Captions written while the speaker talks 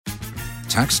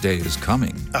Tax day is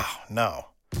coming. Oh, no.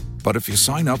 But if you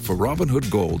sign up for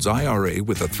Robinhood Gold's IRA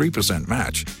with a 3%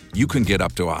 match, you can get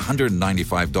up to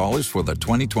 $195 for the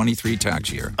 2023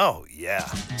 tax year. Oh, yeah.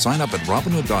 Sign up at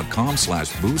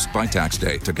Robinhood.com/boost by tax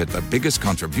day to get the biggest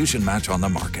contribution match on the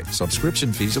market.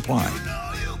 Subscription fees apply.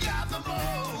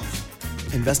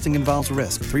 Investing involves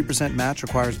risk. 3% match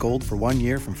requires gold for 1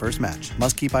 year from first match.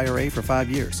 Must keep IRA for 5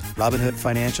 years. Robinhood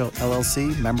Financial,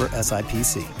 LLC, member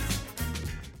SIPC.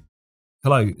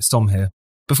 Hello, it's Tom here.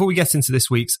 Before we get into this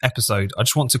week's episode, I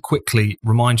just want to quickly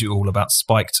remind you all about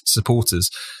Spiked Supporters.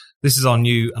 This is our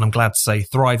new, and I'm glad to say,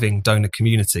 thriving donor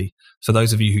community for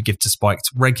those of you who give to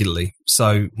Spiked regularly.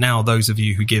 So now those of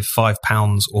you who give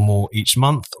 £5 or more each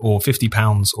month or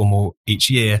 £50 or more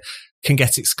each year can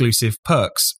get exclusive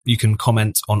perks. You can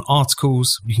comment on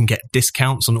articles, you can get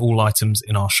discounts on all items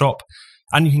in our shop,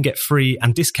 and you can get free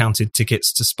and discounted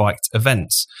tickets to Spiked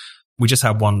events. We just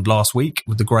had one last week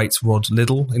with the great Rod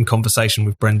Liddle in conversation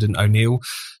with Brendan O'Neill.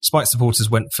 Spiked Supporters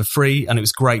went for free, and it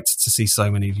was great to see so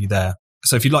many of you there.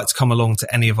 So if you'd like to come along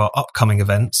to any of our upcoming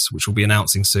events, which we'll be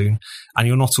announcing soon, and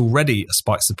you're not already a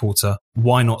Spiked supporter,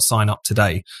 why not sign up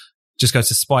today? Just go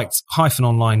to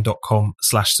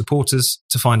spiked-online.com/supporters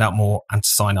to find out more and to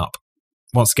sign up.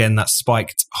 Once again, that's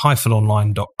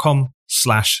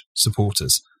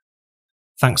spiked-online.com/supporters.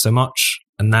 Thanks so much.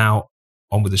 And now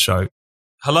on with the show.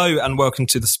 Hello and welcome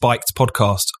to the Spiked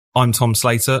podcast. I'm Tom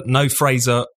Slater, no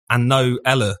Fraser and no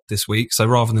Ella this week. So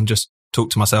rather than just talk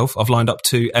to myself, I've lined up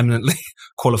two eminently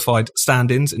qualified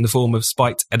stand-ins in the form of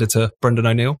Spiked editor Brendan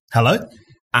O'Neill. Hello.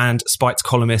 And Spiked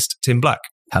columnist Tim Black.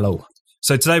 Hello.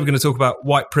 So today we're going to talk about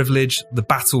white privilege, the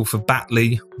battle for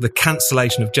Batley, the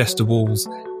cancellation of Jester Walls,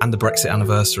 and the Brexit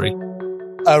anniversary.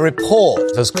 A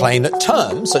report has claimed that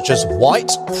terms such as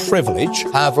white privilege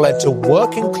have led to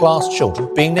working-class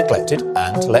children being neglected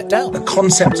and let down. The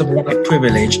concept of white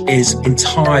privilege is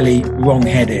entirely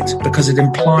wrong-headed because it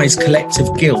implies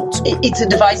collective guilt. It's a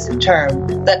divisive term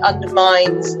that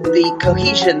undermines the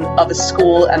cohesion of a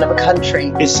school and of a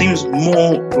country. It seems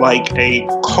more like a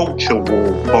culture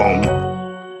war bomb.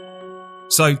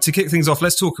 So to kick things off,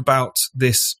 let's talk about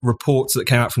this report that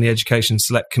came out from the Education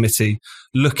Select Committee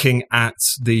looking at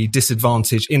the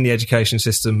disadvantage in the education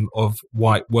system of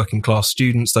white working class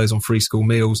students, those on free school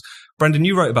meals. Brendan,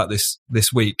 you wrote about this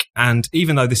week. And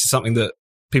even though this is something that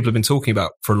people have been talking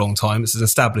about for a long time, it's an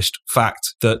established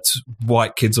fact that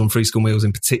white kids on free school meals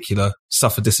in particular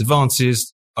suffer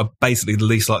disadvantages, are basically the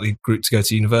least likely group to go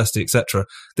to university, etc.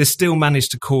 This still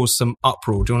managed to cause some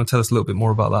uproar. Do you want to tell us a little bit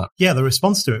more about that? Yeah, the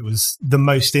response to it was the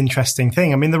most interesting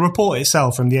thing. I mean, the report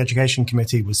itself from the Education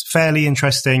Committee was fairly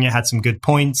interesting. It had some good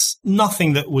points,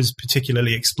 nothing that was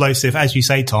particularly explosive. As you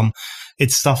say, Tom,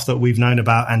 it's stuff that we've known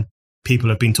about and people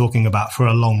have been talking about for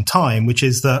a long time, which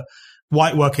is that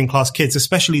white working class kids,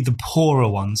 especially the poorer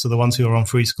ones, so the ones who are on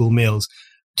free school meals,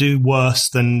 do worse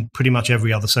than pretty much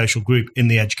every other social group in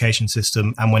the education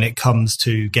system. And when it comes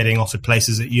to getting offered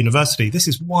places at university, this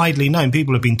is widely known.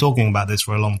 People have been talking about this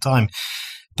for a long time.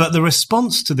 But the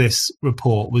response to this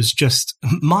report was just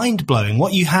mind-blowing.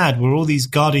 What you had were all these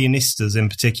Guardianistas in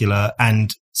particular,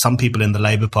 and some people in the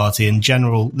Labour Party in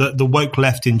general, the woke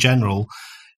left in general,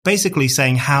 basically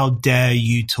saying, how dare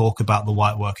you talk about the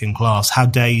white working class? How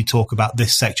dare you talk about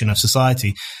this section of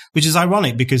society? Which is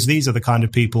ironic because these are the kind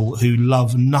of people who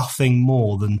love nothing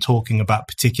more than talking about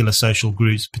particular social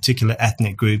groups, particular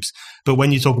ethnic groups. But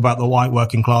when you talk about the white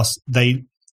working class, they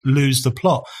lose the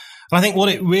plot. And I think what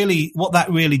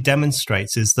that really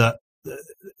demonstrates is that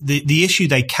the issue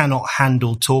they cannot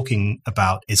handle talking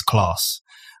about is class.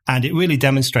 And it really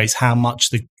demonstrates how much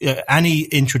any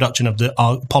introduction of the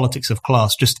politics of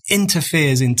class just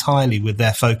interferes entirely with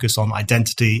their focus on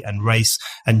identity and race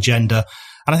and gender.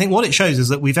 And I think what it shows is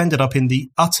that we've ended up in the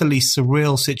utterly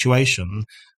surreal situation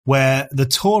where the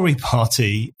Tory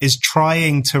party is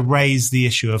trying to raise the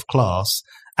issue of class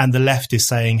and the left is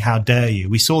saying, how dare you?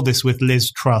 We saw this with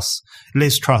Liz Truss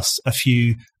a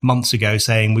few months ago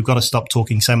saying we've got to stop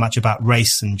talking so much about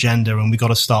race and gender and we've got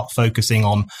to start focusing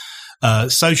on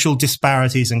social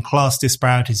disparities and class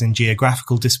disparities and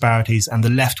geographical disparities, and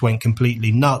the left went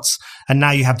completely nuts. And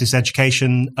now you have this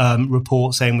education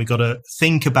report saying we've got to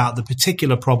think about the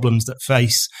particular problems that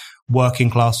face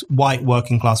white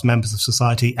working class members of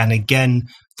society. And again,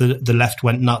 the left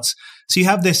went nuts. So you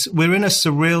have this, we're in a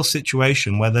surreal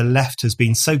situation where the left has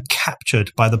been so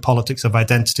captured by the politics of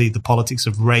identity, the politics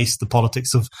of race, the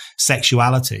politics of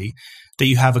sexuality, that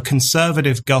you have a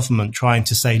conservative government trying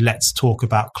to say, let's talk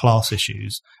about class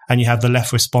issues. And you have the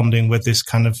left responding with this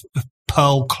kind of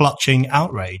pearl-clutching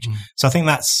outrage. So I think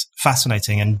that's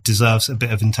fascinating and deserves a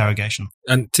bit of interrogation.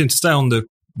 And Tim, to stay on the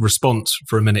response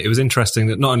for a minute, it was interesting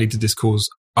that not only did this cause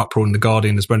uproar in The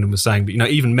Guardian, as Brendan was saying, but,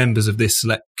 even members of this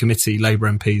select committee, Labour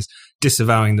MPs,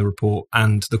 disavowing the report.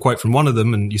 And the quote from one of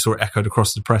them, and you saw it echoed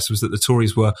across the press, was that the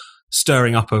Tories were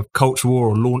stirring up a culture war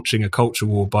or launching a culture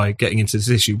war by getting into this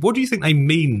issue. What do you think they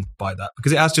mean by that?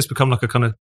 Because it has just become like a kind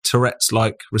of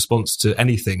Tourette's-like response to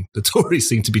anything the Tories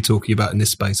seem to be talking about in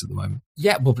this space at the moment.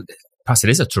 Yeah, well, perhaps it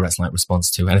is a Tourette's-like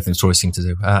response to anything the Tories seem to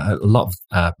do. A lot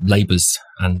of Labour's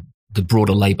and the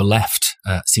broader Labour left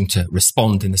seem to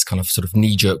respond in this kind of sort of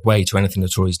knee-jerk way to anything the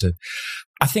Tories do.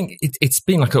 I think it's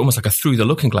been almost like a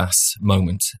through-the-looking-glass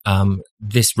moment.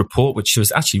 This report, which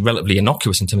was actually relatively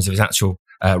innocuous in terms of its actual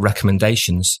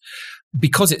recommendations,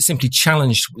 because it simply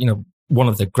challenged, one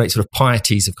of the great sort of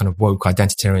pieties of kind of woke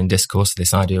identitarian discourse,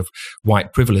 this idea of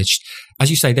white privilege. As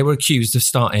you say, they were accused of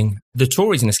the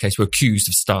Tories in this case were accused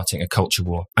of starting a culture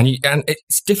war. And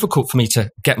it's difficult for me to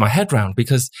get my head around,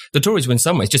 because the Tories were in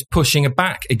some ways just pushing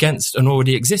back against an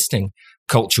already existing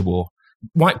culture war.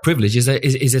 White privilege is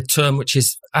a term which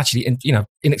is actually,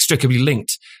 inextricably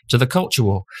linked to the culture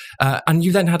war. And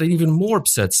you then had an even more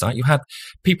absurd sight. You had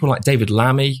people like David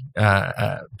Lammy,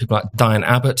 people like Diane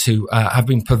Abbott, who have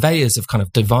been purveyors of kind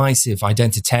of divisive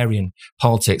identitarian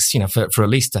politics, for at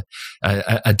least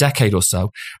a decade or so.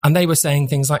 And they were saying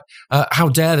things like, how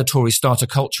dare the Tories start a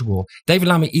culture war? David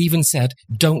Lammy even said,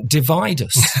 don't divide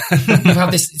us.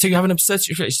 You have an absurd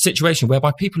situation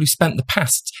whereby people who spent the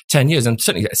past 10 years, and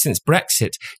certainly since Brexit,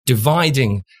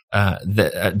 dividing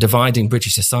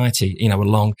British society,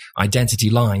 along identity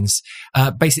lines,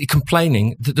 basically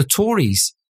complaining that the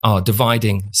Tories are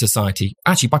dividing society,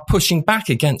 actually by pushing back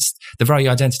against the very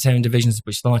identitarian divisions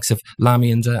which the likes of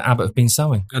Lammy and Abbott have been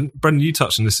sowing. And Brendan, you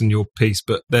touched on this in your piece,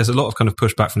 but there's a lot of kind of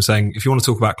pushback from saying, if you want to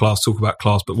talk about class,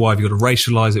 but why have you got to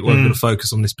racialise it? Why have you got to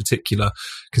focus on this particular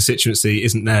constituency?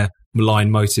 Isn't there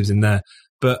malign motives in there?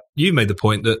 But you made the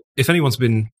point that if anyone's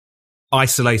been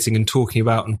isolating and talking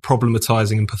about and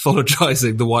problematizing and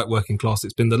pathologizing the white working class,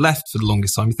 it's been the left for the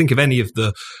longest time. You think of any of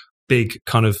the big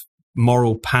kind of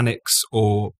moral panics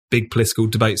or big political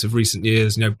debates of recent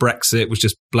years, Brexit was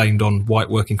just blamed on white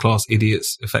working class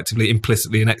idiots, effectively,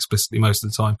 implicitly and explicitly most of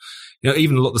the time.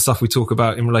 Even a lot of the stuff we talk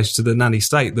about in relation to the nanny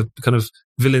state, the kind of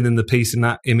villain in the piece in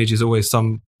that image is always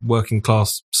some working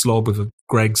class slob with a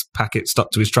Greggs packet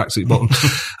stuck to his tracksuit bottom.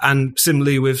 And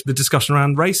similarly with the discussion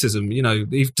around racism,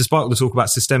 despite all the talk about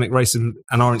systemic racism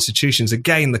and our institutions,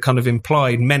 again, the kind of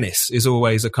implied menace is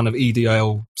always a kind of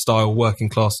EDL style working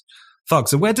class thug.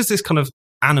 So where does this kind of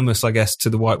animus, I guess,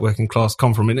 to the white working class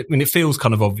come from? It feels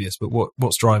kind of obvious, but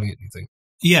what's driving it, do you think?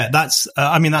 Yeah, that's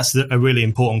a really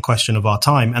important question of our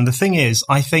time. And the thing is,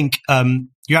 I think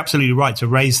you're absolutely right to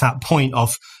raise that point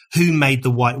of who made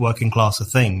the white working class a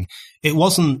thing. It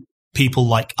wasn't people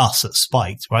like us at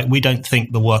Spiked, right? We don't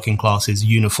think the working class is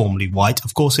uniformly white.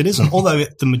 Of course it isn't, although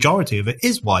the majority of it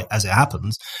is white as it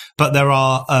happens. But there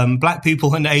are black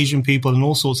people and Asian people and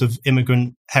all sorts of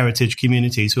immigrant heritage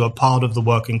communities who are part of the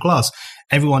working class.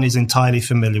 Everyone is entirely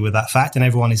familiar with that fact, and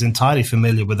everyone is entirely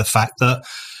familiar with the fact that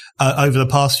over the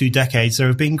past few decades, there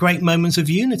have been great moments of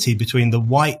unity between the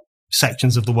white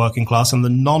sections of the working class and the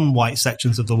non-white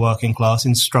sections of the working class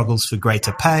in struggles for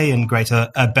greater pay and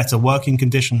better working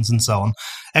conditions and so on.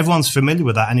 Everyone's familiar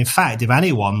with that. And in fact, if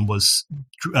anyone was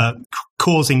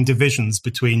causing divisions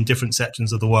between different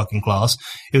sections of the working class,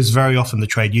 it was very often the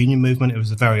trade union movement. It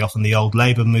was very often the old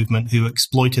Labour movement who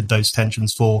exploited those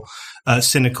tensions for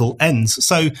cynical ends.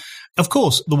 So, of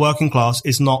course, the working class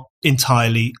is not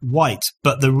entirely white.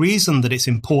 But the reason that it's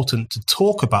important to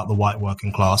talk about the white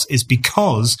working class is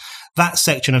because that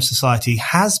section of society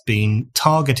has been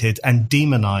targeted and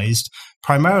demonized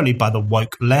primarily by the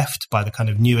woke left, by the kind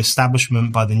of new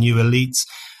establishment, by the new elites.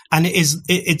 And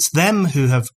it's them who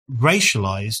have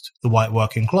racialized the white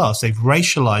working class. They've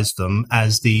racialized them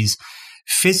as these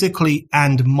physically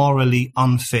and morally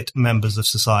unfit members of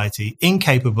society,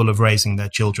 incapable of raising their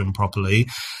children properly.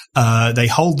 They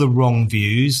hold the wrong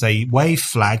views. They wave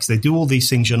flags. They do all these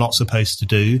things you're not supposed to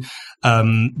do.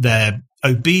 They're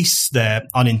obese. They're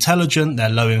unintelligent. They're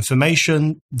low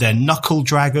information. They're knuckle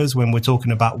draggers when we're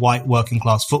talking about white working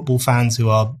class football fans who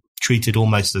are treated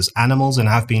almost as animals and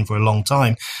have been for a long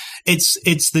time.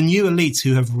 It's the new elites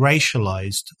who have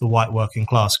racialized the white working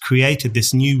class, created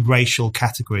this new racial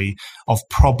category of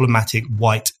problematic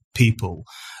white people.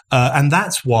 And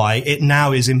that's why it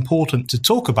now is important to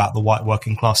talk about the white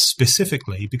working class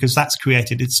specifically, because that's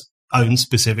created its own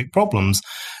specific problems.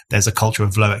 There's a culture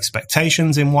of low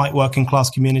expectations in white working class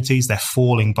communities. They're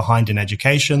falling behind in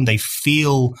education. They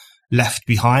feel left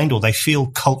behind, or they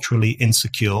feel culturally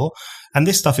insecure. And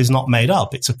this stuff is not made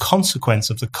up. It's a consequence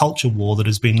of the culture war that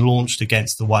has been launched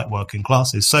against the white working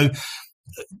classes. So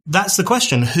that's the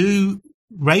question. Who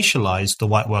racialized the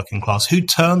white working class? Who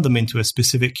turned them into a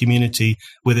specific community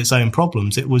with its own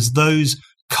problems? It was those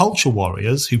culture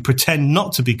warriors who pretend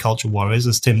not to be culture warriors,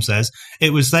 as Tim says.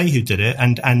 It was they who did it.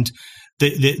 And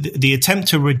the attempt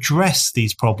to redress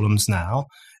these problems now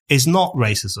is not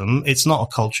racism. It's not a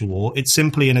culture war. It's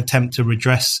simply an attempt to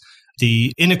redress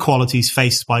the inequalities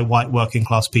faced by white working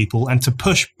class people and to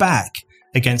push back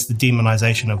against the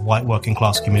demonization of white working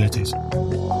class communities.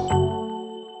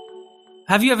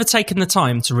 Have you ever taken the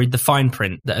time to read the fine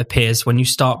print that appears when you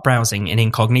start browsing in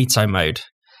incognito mode?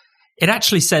 It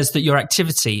actually says that your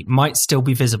activity might still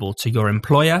be visible to your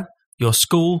employer, your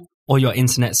school, or your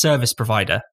internet service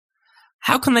provider.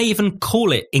 How can they even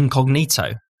call it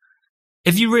incognito?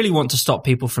 If you really want to stop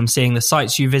people from seeing the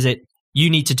sites you visit, you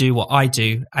need to do what I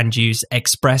do and use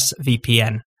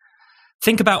ExpressVPN.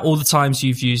 Think about all the times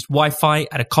you've used Wi-Fi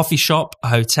at a coffee shop, a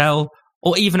hotel,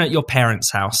 or even at your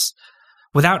parents' house.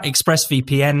 Without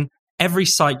ExpressVPN, every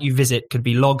site you visit could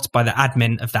be logged by the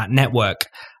admin of that network,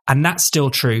 and that's still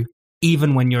true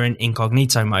even when you're in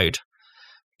incognito mode.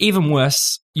 Even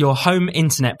worse, your home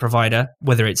internet provider,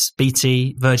 whether it's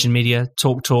BT, Virgin Media,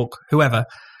 TalkTalk, whoever,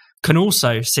 can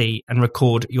also see and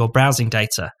record your browsing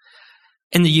data.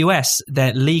 In the US,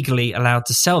 they're legally allowed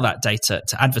to sell that data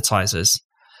to advertisers.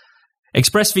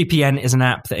 ExpressVPN is an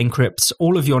app that encrypts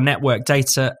all of your network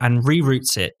data and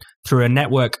reroutes it through a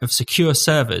network of secure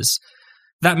servers.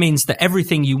 That means that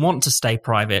everything you want to stay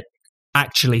private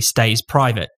actually stays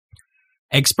private.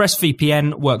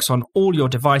 ExpressVPN works on all your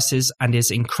devices and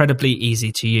is incredibly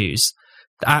easy to use.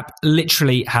 The app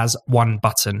literally has one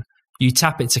button. You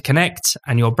tap it to connect,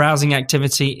 and your browsing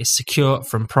activity is secure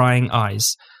from prying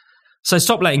eyes. So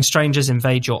stop letting strangers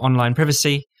invade your online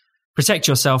privacy. Protect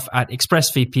yourself at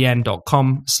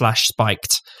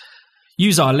expressvpn.com/spiked.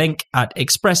 Use our link at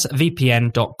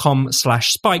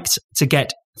expressvpn.com/spiked to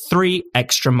get 3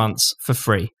 extra months for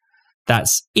free.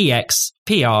 That's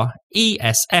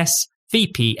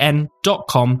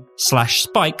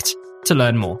expressvpn.com/spiked to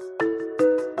learn more.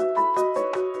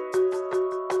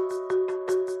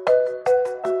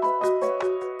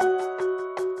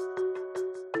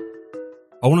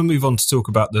 I want to move on to talk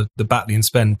about the Batley and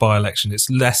Spen by-election. It's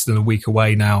less than a week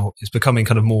away now. It's becoming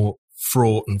kind of more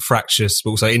fraught and fractious, but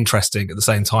also interesting at the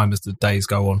same time as the days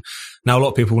go on. Now, a lot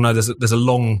of people know there's a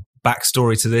long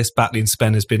backstory to this. Batley and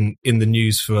Spen has been in the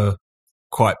news for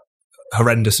quite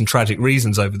horrendous and tragic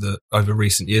reasons over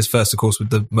recent years. First, of course, with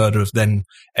the murder of then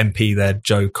MP there,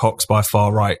 Joe Cox, by a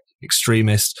far-right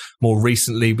extremist. More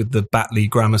recently, with the Batley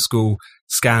Grammar School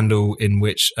scandal, in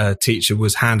which a teacher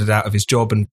was handed out of his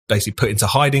job and basically put into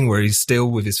hiding, where he's still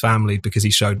with his family because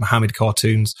he showed Mohammed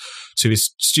cartoons to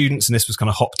his students, and this was kind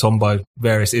of hopped on by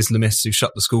various Islamists who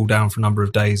shut the school down for a number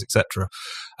of days, etc.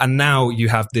 And now you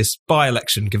have this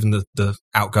by-election, given that the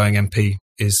outgoing MP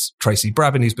is Tracy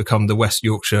Brabin, who's become the West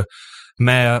Yorkshire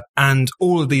mayor, and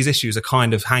all of these issues are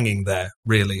kind of hanging there,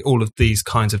 really, all of these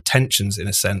kinds of tensions in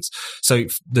a sense. So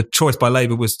the choice by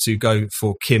Labour was to go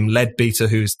for Kim Leadbeater,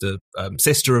 who's the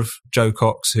sister of Joe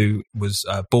Cox, who was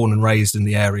born and raised in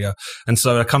the area. And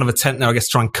so a kind of attempt now, I guess,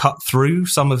 to try and cut through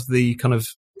some of the kind of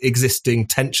existing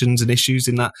tensions and issues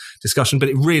in that discussion, but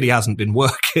it really hasn't been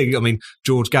working. I mean,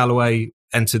 George Galloway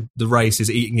entered the race, is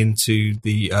eating into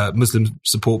the Muslim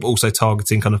support, but also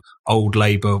targeting kind of old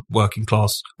Labour white working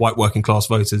class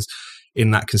voters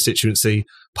in that constituency.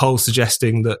 Polls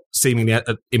suggesting that seemingly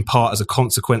in part as a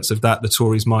consequence of that, the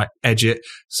Tories might edge it.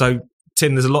 So,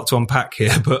 Tim, there's a lot to unpack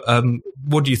here, but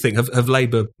what do you think? Have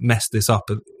Labour messed this up?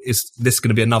 Is this going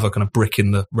to be another kind of brick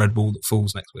in the red wall that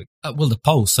falls next week? Well, the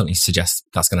polls certainly suggest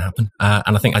that's going to happen.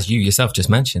 And I think, as you yourself just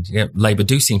mentioned, Labour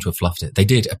do seem to have fluffed it. They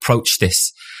did approach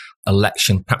this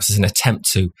election perhaps as an attempt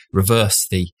to reverse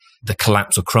the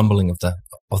collapse or crumbling of the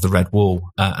red wall,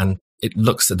 and it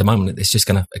looks at the moment that it's just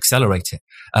going to accelerate it.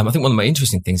 I think one of the most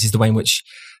interesting things is the way in which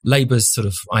Labour's sort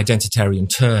of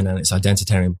identitarian turn and its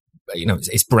identitarian,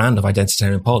 its brand of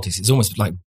identitarian politics is almost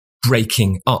like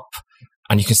breaking up.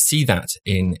 And you can see that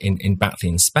in Batley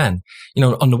and Spen.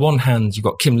 On the one hand, you've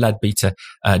got Kim Leadbeater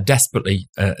desperately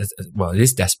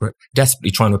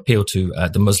trying to appeal to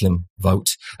the Muslim vote.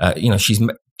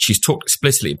 She's talked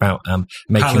explicitly about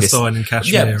making Palestine and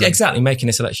Kashmir. Yeah, exactly, making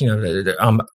this election.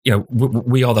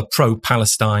 We are the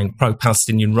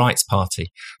pro-Palestinian rights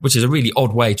party, which is a really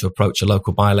odd way to approach a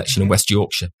local by-election in West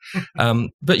Yorkshire.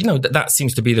 But that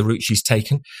seems to be the route she's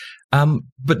taken.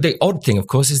 But the odd thing, of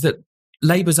course, is that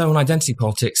Labour's own identity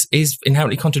politics is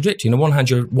inherently contradictory. On the one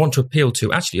hand, you want to appeal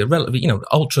to actually a relatively,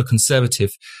 ultra-conservative,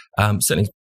 certainly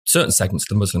certain segments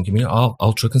of the Muslim community are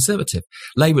ultra-conservative.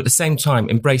 Labour at the same time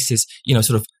embraces, sort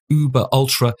of uber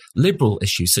ultra-liberal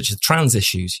issues such as trans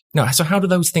issues. So how do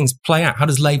those things play out? How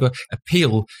does Labour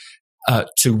appeal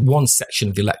to one section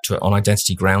of the electorate on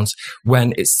identity grounds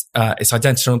when its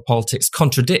identity politics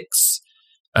contradicts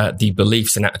the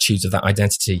beliefs and attitudes of that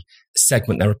identity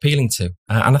segment they're appealing to?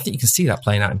 And I think you can see that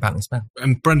playing out in Batley and Spen.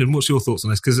 And Brendan, what's your thoughts on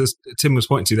this? Because as Tim was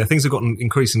pointing to there, things have gotten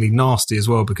increasingly nasty as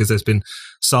well, because there's been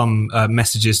some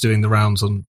messages doing the rounds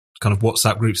on kind of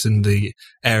WhatsApp groups in the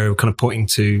area kind of pointing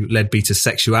to leadbeater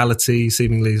sexuality,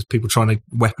 seemingly as people trying to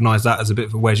weaponize that as a bit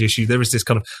of a wedge issue. There is this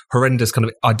kind of horrendous kind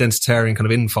of identitarian kind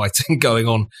of infighting going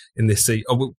on in this seat.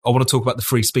 I want to talk about the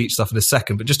free speech stuff in a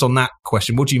second, but just on that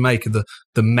question, what do you make of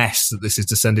the mess that this is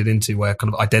descended into where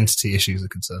kind of identity issues are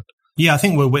concerned? Yeah, I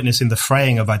think we're witnessing the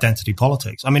fraying of identity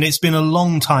politics. I mean, it's been a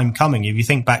long time coming. If you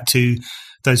think back to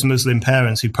those Muslim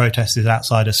parents who protested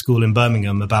outside a school in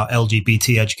Birmingham about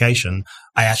LGBT education,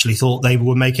 I actually thought they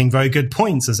were making very good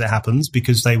points, as it happens,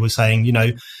 because they were saying,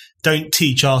 don't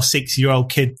teach our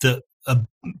 6-year-old kid that a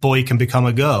boy can become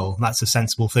a girl. That's a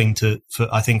sensible thing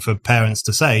for parents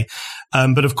to say.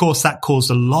 But of course, that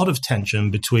caused a lot of tension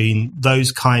between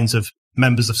those kinds of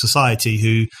members of society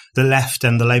who the left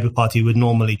and the Labour Party would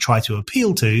normally try to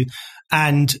appeal to,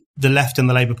 and the left and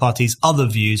the Labour Party's other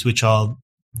views, which are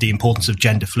the importance of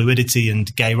gender fluidity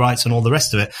and gay rights and all the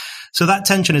rest of it. So that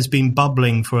tension has been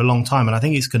bubbling for a long time, and I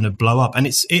think it's going to blow up. And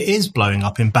it is blowing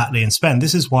up in Batley and Spen.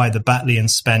 This is why the Batley and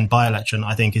Spen by-election,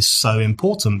 I think, is so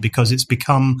important, because it's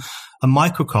become a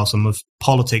microcosm of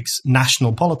politics,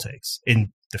 national politics,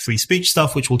 in the free speech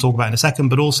stuff, which we'll talk about in a second,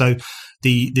 but also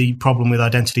the problem with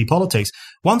identity politics.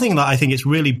 One thing that I think it's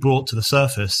really brought to the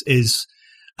surface is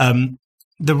the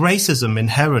racism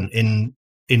inherent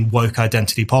in woke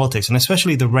identity politics, and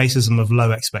especially the racism of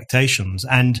low expectations.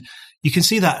 And you can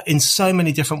see that in so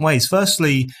many different ways.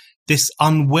 Firstly, this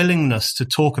unwillingness to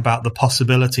talk about the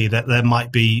possibility that there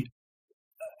might be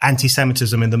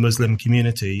anti-Semitism in the Muslim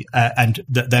community, and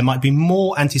that there might be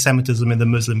more anti-Semitism in the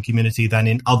Muslim community than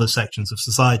in other sections of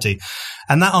society.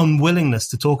 And that unwillingness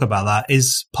to talk about that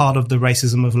is part of the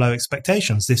racism of low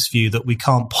expectations, this view that we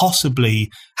can't possibly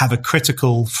have a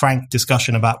critical, frank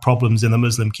discussion about problems in the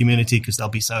Muslim community because they'll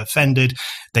be so offended,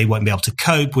 they won't be able to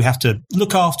cope, we have to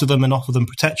look after them and offer them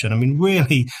protection. I mean,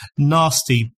 really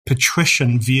nasty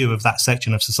patrician view of that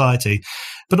section of society.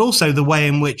 But also the way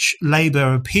in which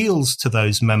Labour appeals to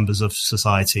those members of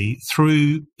society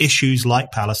through issues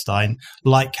like Palestine,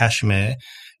 like Kashmir.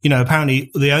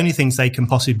 Apparently the only things they can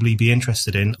possibly be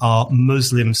interested in are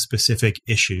Muslim-specific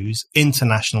issues,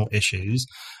 international issues.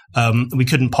 We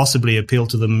couldn't possibly appeal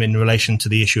to them in relation to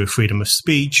the issue of freedom of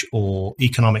speech or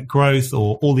economic growth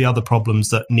or all the other problems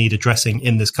that need addressing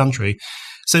in this country.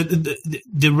 So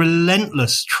the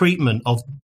relentless treatment of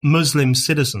Muslim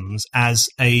citizens as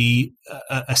a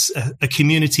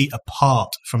community apart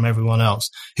from everyone else,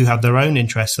 who have their own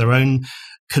interests, their own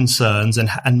concerns,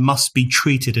 and must be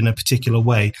treated in a particular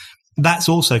way. That's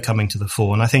also coming to the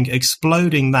fore. And I think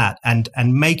exploding that and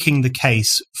making the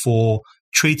case for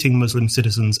treating Muslim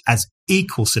citizens as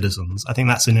equal citizens, I think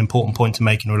that's an important point to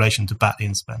make in relation to Batley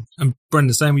and Spen. And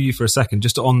Brendan, staying with you for a second,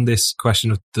 just on this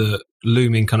question of the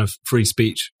looming kind of free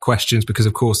speech questions, because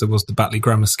of course there was the Batley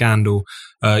grammar scandal.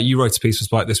 You wrote a piece for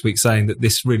Spike this week saying that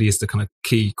this really is the kind of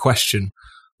key question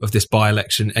of this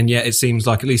by-election. And yet it seems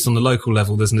like, at least on the local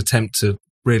level, there's an attempt to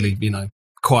really,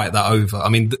 quiet that over. I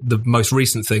mean, the most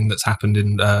recent thing that's happened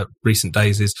in recent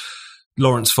days is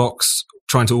Laurence Fox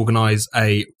trying to organise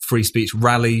a free speech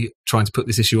rally, trying to put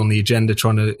this issue on the agenda,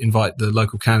 trying to invite the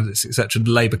local candidates, etc.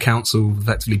 The Labour Council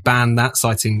effectively banned that,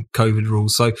 citing COVID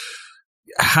rules. So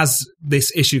has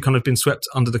this issue kind of been swept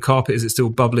under the carpet? Is it still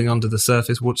bubbling under the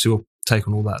surface? What's your take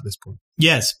on all that at this point?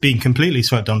 Yes, being completely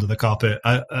swept under the carpet.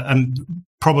 And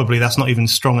probably that's not even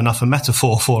strong enough a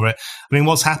metaphor for it. I mean,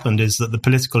 what's happened is that the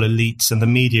political elites and the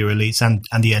media elites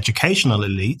and the educational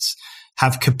elites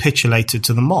have capitulated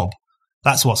to the mob.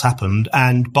 That's what's happened.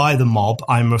 And by the mob,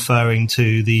 I'm referring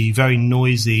to the very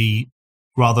noisy,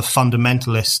 rather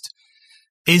fundamentalist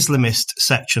Islamist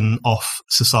section of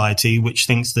society, which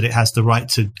thinks that it has the right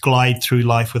to glide through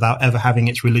life without ever having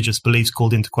its religious beliefs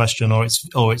called into question or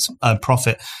its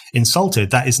prophet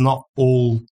insulted. That is not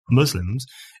all Muslims.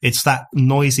 It's that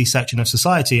noisy section of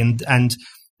society. And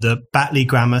the Batley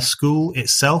Grammar School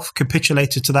itself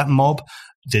capitulated to that mob.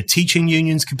 The teaching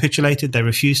unions capitulated. They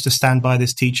refused to stand by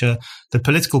this teacher. The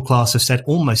political class have said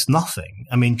almost nothing.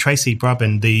 I mean, Tracy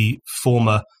Brabin, the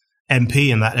former MP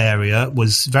in that area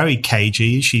was very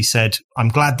cagey. She said, I'm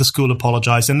glad the school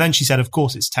apologised. And then she said, of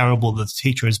course, it's terrible that the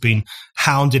teacher has been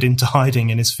hounded into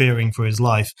hiding and is fearing for his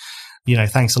life.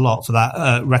 Thanks a lot for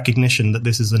that recognition that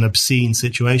this is an obscene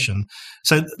situation.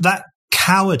 So that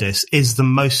cowardice is the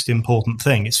most important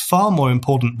thing. It's far more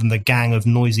important than the gang of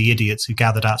noisy idiots who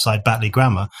gathered outside Batley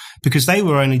Grammar, because they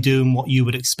were only doing what you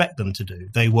would expect them to do.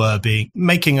 They were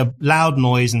making a loud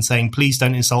noise and saying, please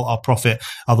don't insult our prophet,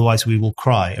 otherwise we will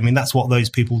cry. I mean, that's what those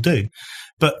people do.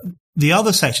 But the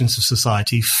other sections of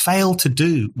society fail to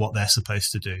do what they're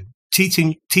supposed to do.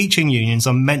 Teaching unions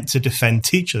are meant to defend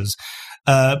teachers.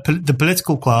 The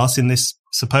political class in this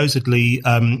supposedly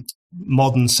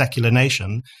modern secular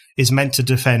nation is meant to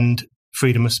defend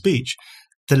freedom of speech.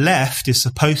 The left is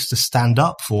supposed to stand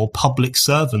up for public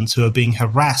servants who are being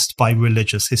harassed by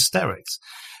religious hysterics.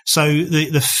 So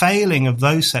the failing of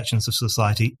those sections of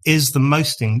society is the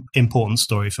most important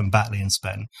story from Batley and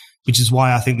Spen, which is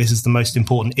why I think this is the most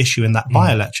important issue in that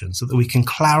by-election, so that we can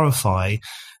clarify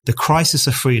the crisis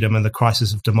of freedom and the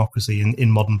crisis of democracy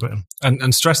in modern Britain.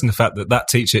 And stressing the fact that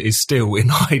teacher is still in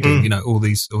hiding, all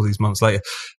these months later.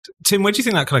 Tim, where do you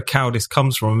think that kind of cowardice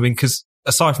comes from? I mean, because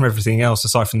aside from everything else,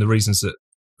 aside from the reasons that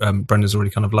Brenda's already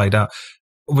kind of laid out,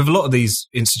 with a lot of these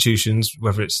institutions,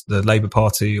 whether it's the Labour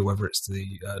Party or whether it's the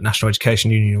National Education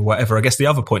Union or whatever, I guess the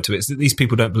other point to it is that these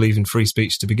people don't believe in free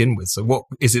speech to begin with. So what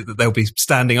is it that they'll be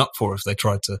standing up for if they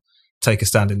try to take a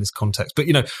stand in this context? But,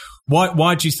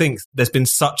 why do you think there's been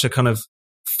such a kind of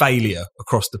failure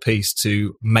across the piece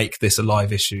to make this a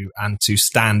live issue and to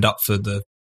stand up for the,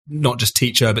 not just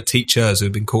teacher, but teachers who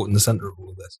have been caught in the centre of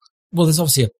all of this? Well, there's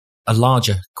obviously a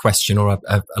larger question or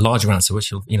a larger answer,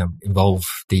 which will, involve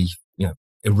the,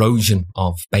 erosion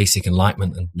of basic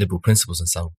enlightenment and liberal principles and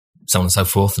so on and so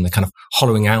forth, and the kind of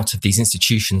hollowing out of these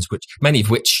institutions, which many of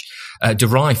which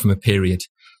derive from a period,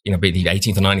 be the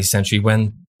 18th or 19th century,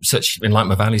 when such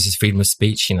enlightenment values as freedom of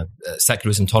speech,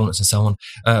 secularism, tolerance, and so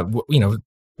on,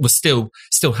 was still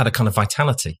had a kind of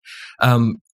vitality.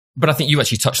 But I think you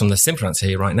actually touched on the simpler answer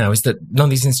here right now, is that none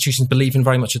of these institutions believe in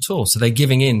very much at all. So they're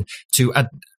giving in to, at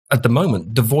the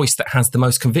moment, the voice that has the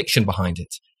most conviction behind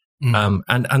it.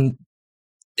 And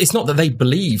it's not that they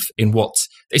believe in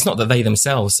it's not that they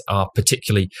themselves are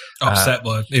particularly upset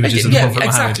by images of the Prophet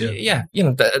Muhammad. Yeah.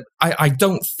 I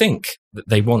don't think that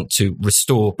they want to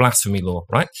restore blasphemy law,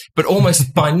 right? But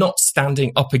almost by not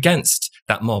standing up against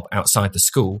that mob outside the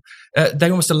school, they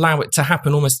almost allow it to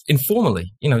happen almost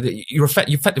informally. You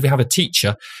effectively have a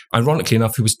teacher, ironically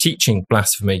enough, who was teaching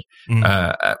blasphemy.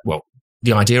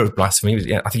 The idea of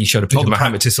blasphemy, I think he showed a picture of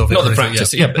Muhammad. Not the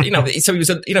practice, but so he was,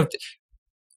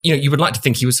 you would like to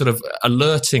think he was sort of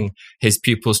alerting his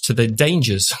pupils to the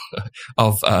dangers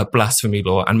of blasphemy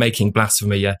law and making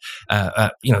blasphemy,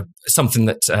 something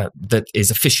that is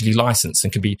officially licensed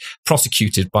and can be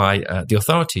prosecuted by the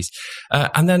authorities.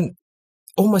 And then,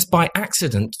 almost by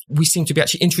accident, we seem to be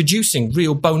actually introducing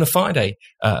real bona fide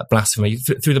blasphemy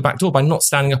through the back door by not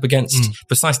standing up against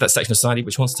precisely that section of society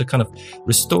which wants to kind of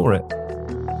restore it.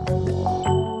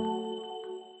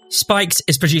 Spiked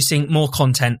is producing more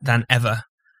content than ever.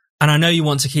 And I know you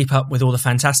want to keep up with all the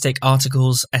fantastic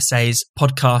articles, essays,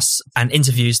 podcasts, and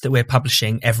interviews that we're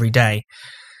publishing every day.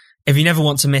 If you never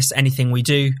want to miss anything we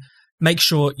do, make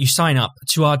sure you sign up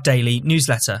to our daily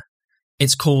newsletter.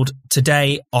 It's called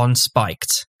Today on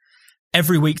Spiked.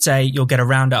 Every weekday, you'll get a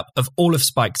roundup of all of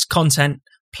Spiked's content,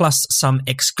 plus some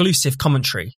exclusive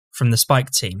commentary from the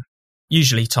Spiked team,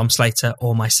 usually Tom Slater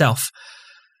or myself.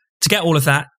 To get all of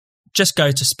that, just go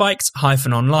to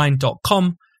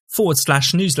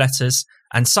spiked-online.com/newsletters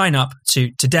and sign up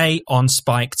to Today on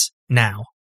Spiked now.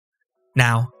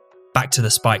 Now, back to the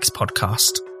Spikes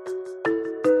podcast.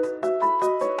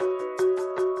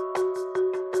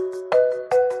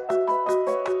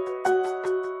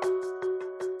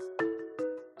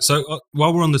 So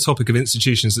while we're on the topic of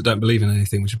institutions that don't believe in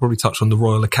anything, we should probably touch on the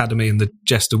Royal Academy and the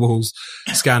Jester Walls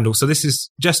scandal. So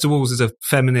Jester Walls is a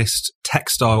feminist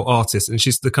textile artist, and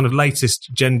she's the kind of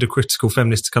latest gender critical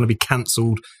feminist to kind of be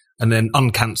cancelled and then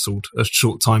uncancelled a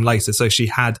short time later. So she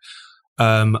had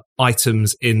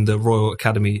items in the Royal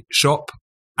Academy shop,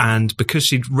 and because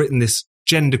she'd written this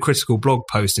gender critical blog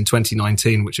post in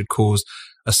 2019, which had caused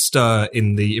a stir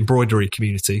in the embroidery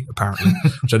community, apparently,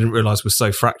 which I didn't realise was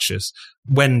so fractious.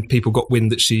 When people got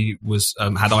wind that she was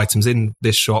had items in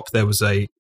this shop, there was a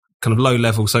kind of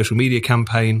low-level social media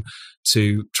campaign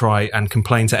to try and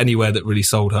complain to anywhere that really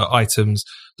sold her items.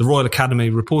 The Royal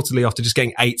Academy, reportedly, after just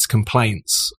getting 8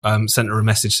 complaints, sent her a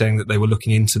message saying that they were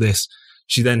looking into this.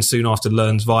 She then soon after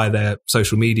learns via their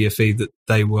social media feed that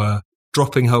they were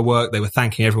dropping her work. They were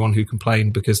thanking everyone who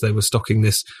complained because they were stocking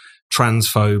this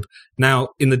transphobe. Now,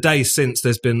 in the days since,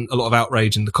 there's been a lot of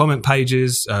outrage in the comment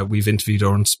pages. We've interviewed her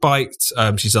on Spiked.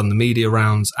 She's done the media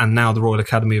rounds, and now the Royal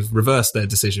Academy have reversed their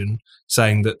decision,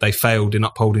 saying that they failed in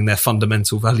upholding their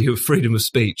fundamental value of freedom of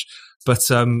speech. But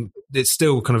it's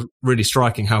still kind of really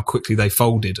striking how quickly they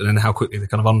folded and then how quickly they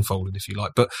kind of unfolded, if you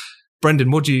like. But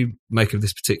Brendan, what do you make of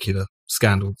this particular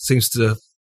scandal? It seems to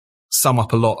sum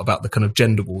up a lot about the kind of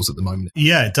gender wars at the moment.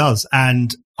 Yeah, it does.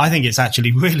 And I think it's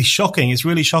actually really shocking. It's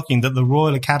really shocking that the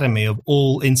Royal Academy of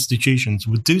all institutions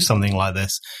would do something like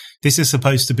this. This is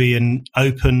supposed to be an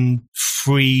open,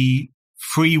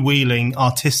 freewheeling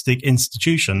artistic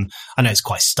institution. I know it's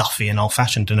quite stuffy and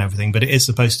old-fashioned and everything, but it is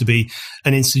supposed to be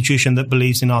an institution that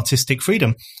believes in artistic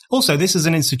freedom. Also, this is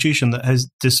an institution that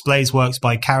displays works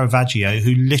by Caravaggio,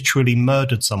 who literally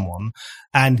murdered someone,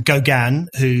 and Gauguin,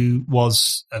 who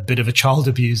was a bit of a child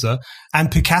abuser,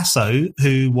 and Picasso,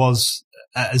 who was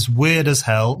as weird as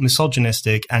hell,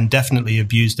 misogynistic, and definitely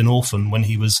abused an orphan when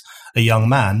he was a young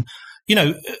man. You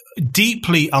know,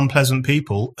 deeply unpleasant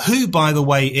people who, by the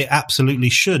way, it absolutely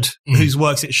should, whose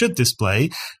works it should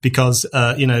display, because,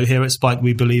 here at Spike,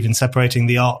 we believe in separating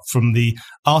the art from the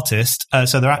artist.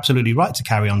 So they're absolutely right to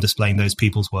carry on displaying those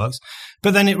people's works.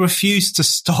 But then it refused to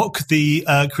stock the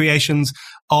creations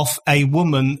of a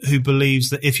woman who believes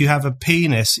that if you have a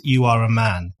penis, you are a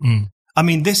man. I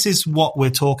mean, this is what we're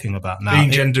talking about now.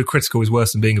 Being gender critical is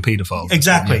worse than being a paedophile.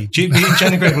 Exactly. Being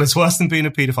gender critical is worse than being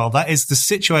a paedophile. That is the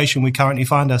situation we currently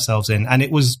find ourselves in. And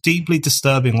it was deeply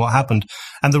disturbing what happened.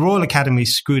 And the Royal Academy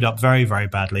screwed up very, very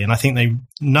badly. And I think they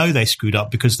know they screwed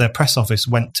up because their press office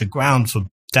went to ground for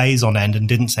days on end and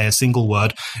didn't say a single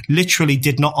word, literally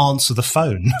did not answer the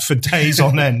phone for days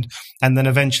on end, and then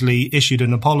eventually issued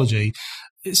an apology.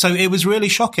 So it was really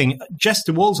shocking. Jess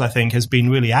de Walls, I think, has been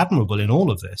really admirable in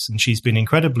all of this. And she's been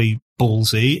incredibly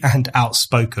ballsy and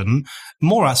outspoken,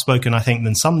 more outspoken, I think,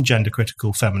 than some gender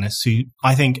critical feminists who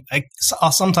I think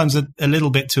are sometimes a little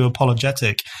bit too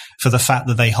apologetic for the fact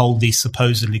that they hold these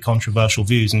supposedly controversial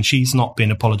views. And she's not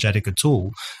been apologetic at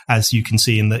all, as you can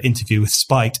see in the interview with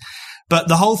Spiked. But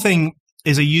the whole thing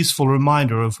is a useful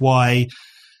reminder of why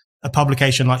a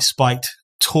publication like Spiked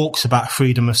talks about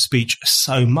freedom of speech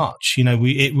so much. You know,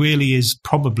 it really is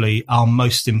probably our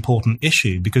most important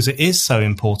issue, because it is so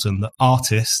important that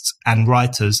artists and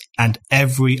writers and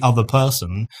every other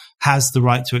person has the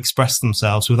right to express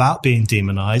themselves without being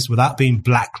demonized, without being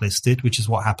blacklisted, which is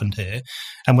what happened here,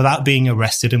 and without being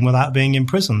arrested and without being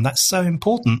imprisoned. That's so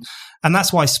important. And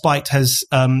that's why Spiked has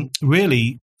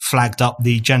really flagged up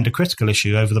the gender critical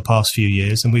issue over the past few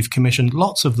years. And we've commissioned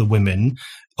lots of the women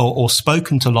or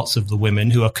spoken to lots of the women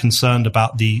who are concerned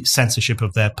about the censorship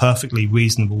of their perfectly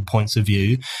reasonable points of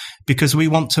view, because we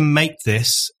want to make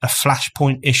this a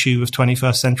flashpoint issue of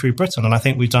 21st century Britain. And I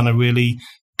think we've done a really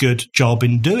good job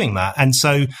in doing that. And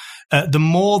so the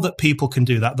more that people can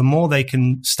do that, the more they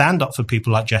can stand up for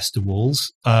people like Jess de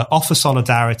Walls, offer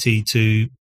solidarity to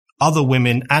other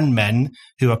women and men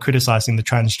who are criticizing the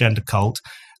transgender cult,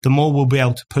 the more we'll be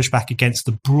able to push back against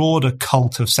the broader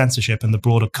cult of censorship and the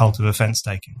broader cult of offence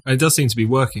taking. It does seem to be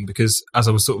working because, as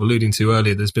I was sort of alluding to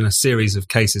earlier, there's been a series of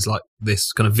cases like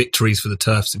this, kind of victories for the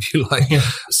TERFs, if you like. Yeah.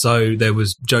 So there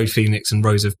was Joe Phoenix and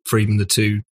Rosa Friedman, the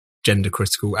two gender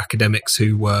critical academics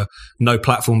who were no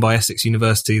platform by Essex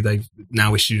University. They've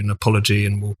now issued an apology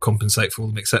and will compensate for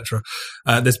them, etc.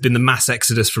 There's been the mass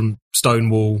exodus from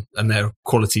Stonewall and their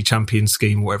Quality Champion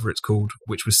scheme, whatever it's called,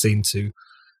 which was seen to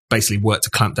basically work to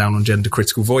clamp down on gender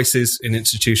critical voices in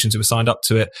institutions who were signed up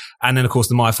to it. And then, of course,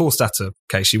 the Maya Forstater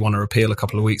case, she won her appeal a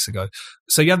couple of weeks ago.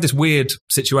 So you have this weird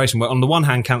situation where, on the one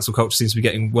hand, cancel culture seems to be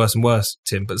getting worse and worse,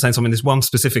 Tim, but at the same time, in this one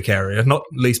specific area, not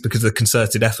least because of the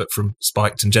concerted effort from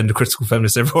Spiked and gender critical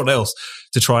feminists, everyone else,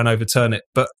 to try and overturn it.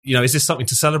 But, you know, is this something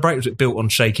to celebrate, or is it built on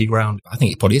shaky ground? I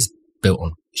think it probably is built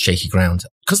on shaky ground.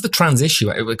 Because the trans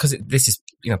issue, this is,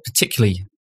 you know, particularly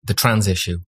the trans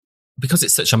issue, because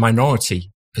it's such a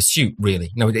minority pursuit, really.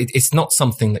 No, it's not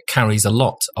something that carries a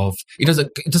lot of, it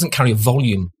doesn't carry a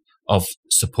volume of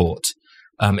support.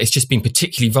 It's just been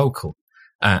particularly vocal,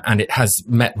 and it has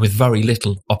met with very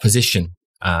little opposition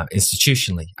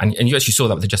institutionally. And you actually saw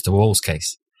that with the Jess de Walls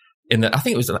case. In that, I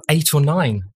think it was like 8 or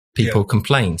 9 people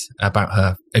complained about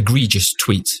her egregious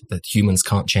tweet that humans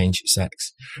can't change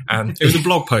sex. It was a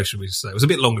blog post, should we say. It was a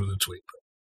bit longer than a tweet.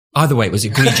 Either way, it was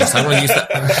egregious. I want to use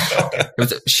that.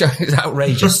 It was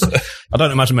outrageous. I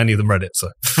don't imagine many of them read it. So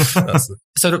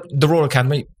the Royal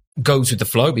Academy goes with the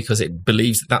flow because it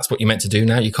believes that that's what you're meant to do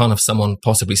now. You can't have someone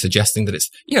possibly suggesting that it's,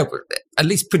 you know, at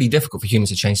least pretty difficult for humans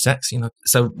to change sex, you know.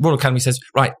 So Royal Academy says,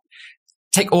 right,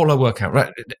 take all our work out,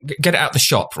 right? Get it out the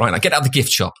shop, right? Like, get out the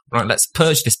gift shop, right? Let's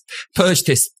purge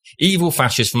this evil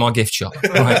fascist from our gift shop,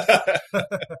 right?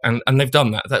 and they've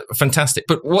done that. That's fantastic.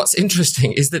 But what's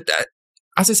interesting is that,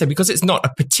 as I said, because it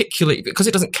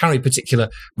doesn't carry particular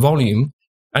volume,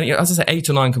 and as I said, 8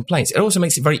 or 9 complaints, it also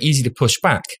makes it very easy to push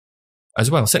back as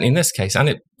well, certainly in this case.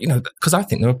 And because I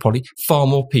think there are probably far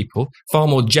more people, far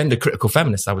more gender critical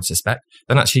feminists, I would suspect,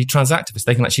 than actually trans activists.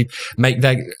 They can actually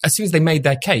as soon as they made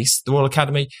their case, the Royal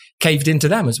Academy caved into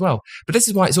them as well. But this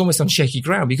is why it's almost on shaky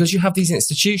ground, because you have these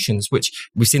institutions, which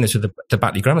we've seen this with the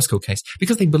Batley Grammar School case,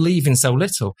 because they believe in so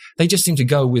little, they just seem to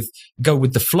go with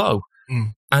the flow.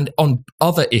 And on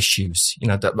other issues,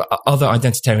 other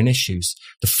identitarian issues,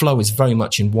 the flow is very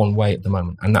much in one way at the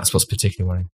moment. And that's what's particularly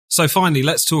worrying. So finally,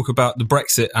 let's talk about the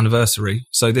Brexit anniversary.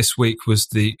 So this week was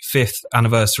the 5th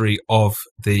anniversary of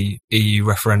the EU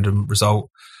referendum result.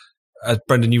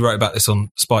 Brendan, you wrote about this on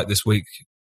Spike this week,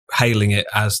 hailing it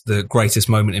as the greatest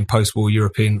moment in post-war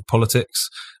European politics.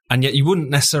 And yet you wouldn't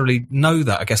necessarily know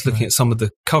that, I guess, looking at some of the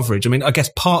coverage. I mean, I guess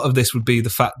part of this would be the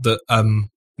fact that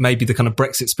maybe the kind of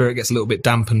Brexit spirit gets a little bit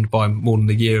dampened by more than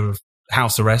a year of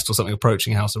house arrest or something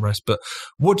approaching house arrest. But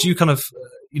what do you kind of,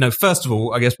 first of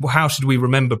all, I guess, how should we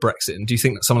remember Brexit? And do you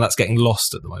think that some of that's getting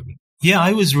lost at the moment? Yeah,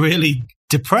 I was really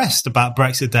depressed about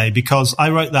Brexit Day because I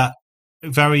wrote that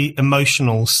very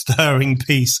emotional, stirring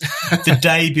piece the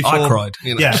day before. I cried.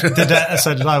 Yeah,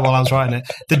 so did I while I was writing it.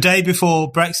 The day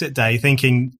before Brexit Day,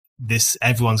 thinking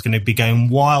everyone's going to be going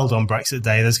wild on Brexit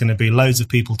Day. There's going to be loads of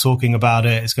people talking about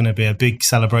it. It's going to be a big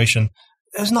celebration.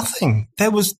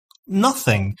 There was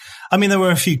nothing. I mean, there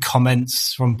were a few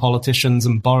comments from politicians,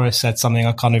 and Boris said something.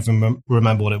 I can't even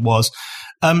remember what it was.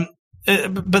 But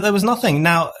there was nothing.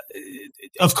 Now,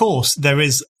 of course, there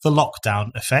is the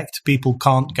lockdown effect. People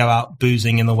can't go out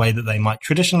boozing in the way that they might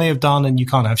traditionally have done, and you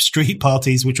can't have street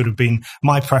parties, which would have been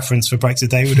my preference for Brexit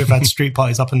Day. We would have had street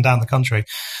parties up and down the country.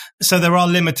 So there are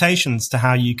limitations to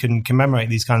how you can commemorate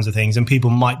these kinds of things, and people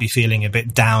might be feeling a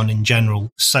bit down in general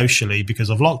socially because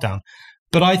of lockdown.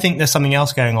 But I think there's something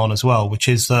else going on as well, which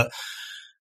is that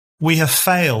we have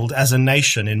failed as a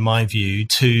nation, in my view,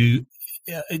 to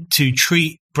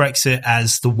treat Brexit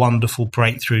as the wonderful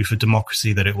breakthrough for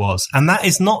democracy that it was. And that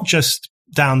is not just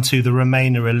down to the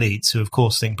Remainer elites, who of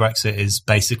course think Brexit is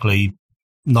basically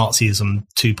Nazism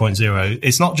 2.0.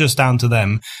 It's not just down to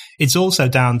them. It's also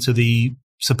down to the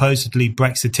supposedly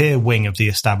Brexiteer wing of the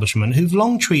establishment, who've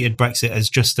long treated Brexit as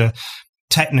just a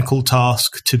technical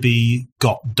task to be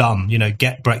got done,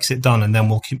 get Brexit done, and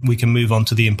then we can move on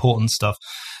to the important stuff.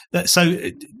 So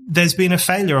there's been a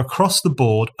failure across the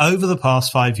board over the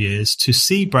past 5 years to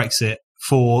see Brexit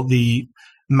for the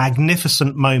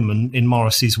magnificent moment, in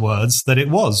Morrissey's words, that it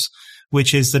was,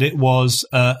 which is that it was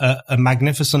a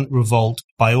magnificent revolt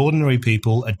by ordinary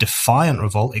people, a defiant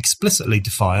revolt, explicitly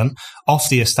defiant, of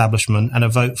the establishment, and a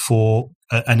vote for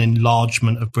an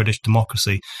enlargement of British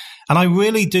democracy. And I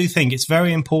really do think it's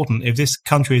very important, if this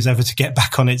country is ever to get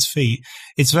back on its feet,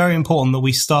 it's very important that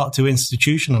we start to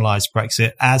institutionalize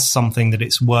Brexit as something that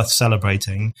it's worth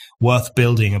celebrating, worth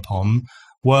building upon,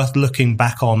 worth looking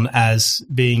back on as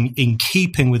being in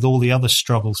keeping with all the other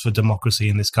struggles for democracy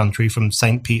in this country, from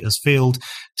St. Peter's Field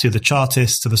to the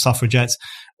Chartists to the suffragettes.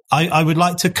 I would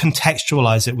like to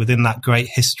contextualize it within that great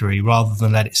history rather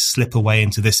than let it slip away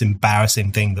into this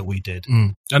embarrassing thing that we did.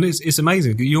 And it's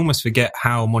amazing. You almost forget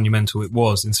how monumental it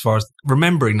was as far as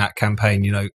remembering that campaign,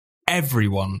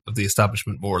 everyone of the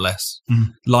establishment, more or less,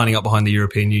 lining up behind the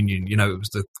European Union. It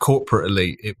was the corporate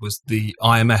elite. It was the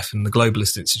IMF and the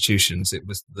globalist institutions. It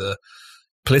was the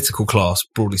political class,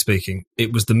 broadly speaking.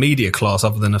 It was the media class,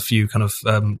 other than a few kind of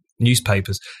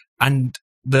newspapers. And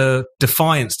the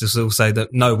defiance to still say that,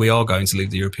 no, we are going to leave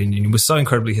the European Union was so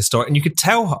incredibly historic. And you could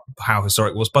tell how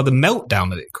historic it was by the meltdown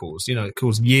that it caused. It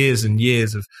caused years and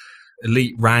years of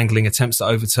elite wrangling, attempts to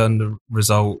overturn the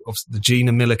result of the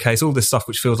Gina Miller case, all this stuff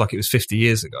which feels like it was 50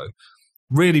 years ago.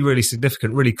 Really, really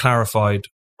significant, really clarified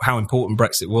how important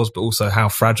Brexit was, but also how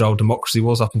fragile democracy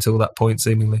was up until that point,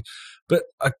 seemingly. But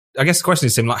I guess the question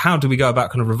is, Tim, how do we go about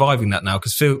kind of reviving that now?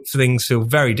 Because things feel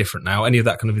very different now. Any of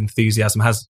that kind of enthusiasm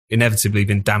has inevitably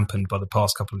been dampened by the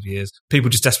past couple of years. People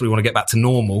just desperately want to get back to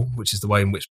normal, which is the way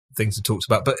in which things are talked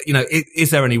about. But, is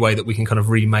there any way that we can kind of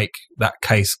remake that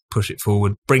case, push it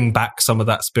forward, bring back some of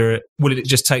that spirit? Will it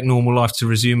just take normal life to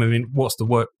resume? I mean, what's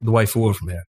the way forward from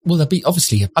here? Well, there'll be,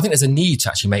 obviously, I think there's a need to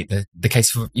actually make the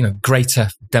case for, greater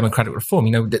democratic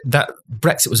reform. That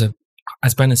Brexit was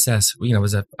as Brendan says,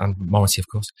 and Morrissey, of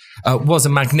course, was a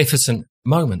magnificent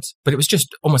moment, but it was just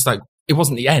almost like, it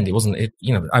wasn't the end. It wasn't,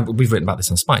 we've written about this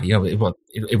on Spike,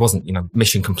 it wasn't,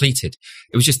 mission completed.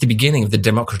 It was just the beginning of the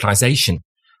democratization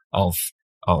of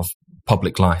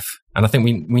public life. And I think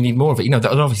we need more of it.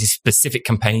 There are obviously specific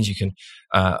campaigns you can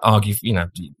argue,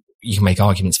 you can make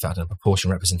arguments for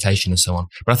proportional representation and so on.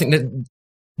 But I think that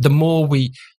the more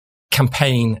we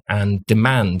campaign and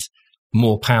demand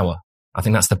more power, I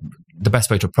think that's the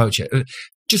best way to approach it.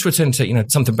 Just return to,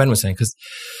 something Ben was saying, because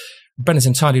Ben is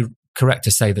entirely correct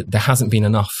to say that there hasn't been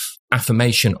enough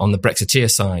affirmation on the Brexiteer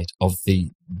side of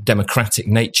the democratic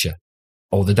nature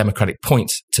or the democratic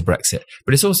point to Brexit.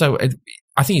 But it's also,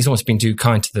 I think he's almost been too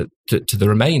kind to the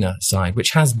Remainer side,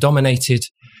 which has dominated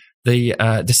the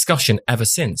discussion ever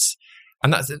since.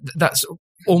 And that's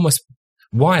almost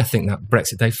why I think that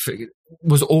Brexit Day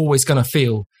was always going to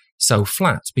feel so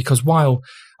flat, because while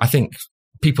I think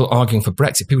people arguing for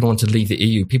Brexit, people want to leave the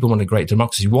EU, people want a great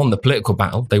democracy, won the political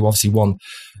battle. They obviously won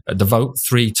the vote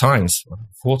 3 times.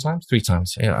 4 times? 3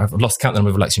 times. Yeah, I've lost count the number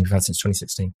of elections we've had since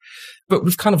 2016. But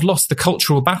we've kind of lost the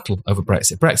cultural battle over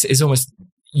Brexit. Brexit is almost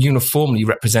uniformly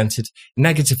represented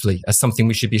negatively as something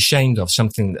we should be ashamed of,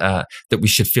 something that we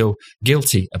should feel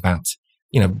guilty about,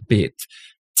 be it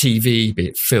TV, be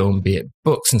it film, be it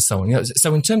books and so on.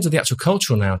 So in terms of the actual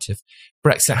cultural narrative,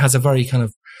 Brexit has a very kind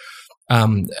of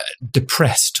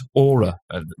depressed aura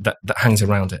that hangs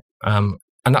around it. And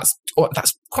that's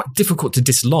quite difficult to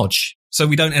dislodge. So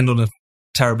we don't end on a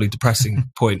terribly depressing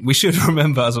point. We should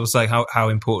remember, as I was saying, how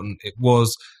important it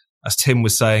was, as Tim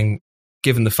was saying,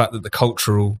 given the fact that the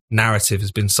cultural narrative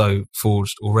has been so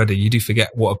forged already, you do forget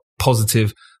what a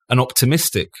positive and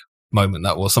optimistic moment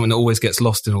that was, something that always gets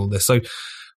lost in all this. So,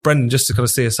 Brendan, just to kind of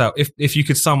see us out, if you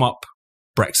could sum up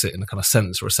Brexit in a kind of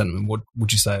sentence or a sentiment, what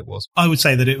would you say it was? I would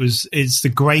say that it's the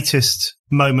greatest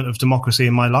moment of democracy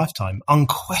in my lifetime,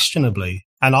 unquestionably.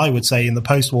 And I would say in the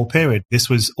post-war period, this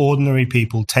was ordinary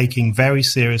people taking very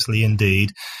seriously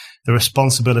indeed the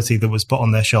responsibility that was put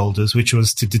on their shoulders, which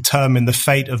was to determine the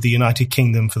fate of the United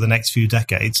Kingdom for the next few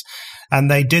decades.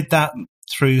 And they did that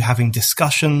through having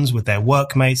discussions with their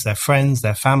workmates, their friends,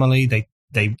 their family.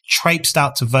 They traipsed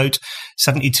out to vote,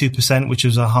 72%, which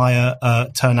was a higher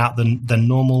turnout than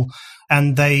normal.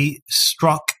 And they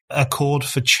struck a chord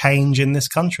for change in this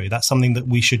country. That's something that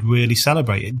we should really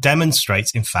celebrate. It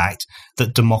demonstrates, in fact,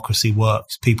 that democracy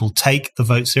works. People take the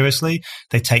vote seriously.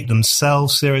 They take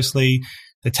themselves seriously.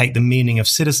 They take the meaning of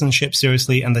citizenship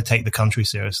seriously, and they take the country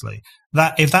seriously.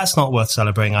 If that's not worth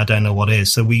celebrating, I don't know what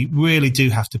is. So we really do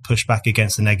have to push back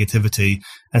against the negativity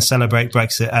and celebrate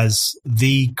Brexit as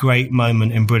the great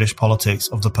moment in British politics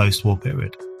of the post-war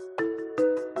period.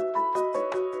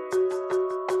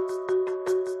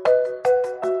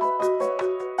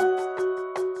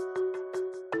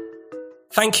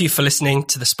 Thank you for listening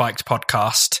to the Spiked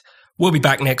podcast. We'll be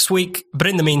back next week, but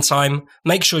in the meantime,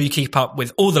 make sure you keep up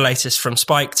with all the latest from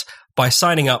Spiked by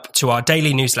signing up to our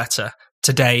daily newsletter,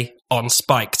 Today on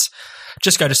Spiked.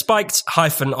 Just go to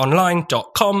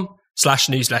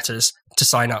spiked-online.com/newsletters to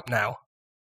sign up now.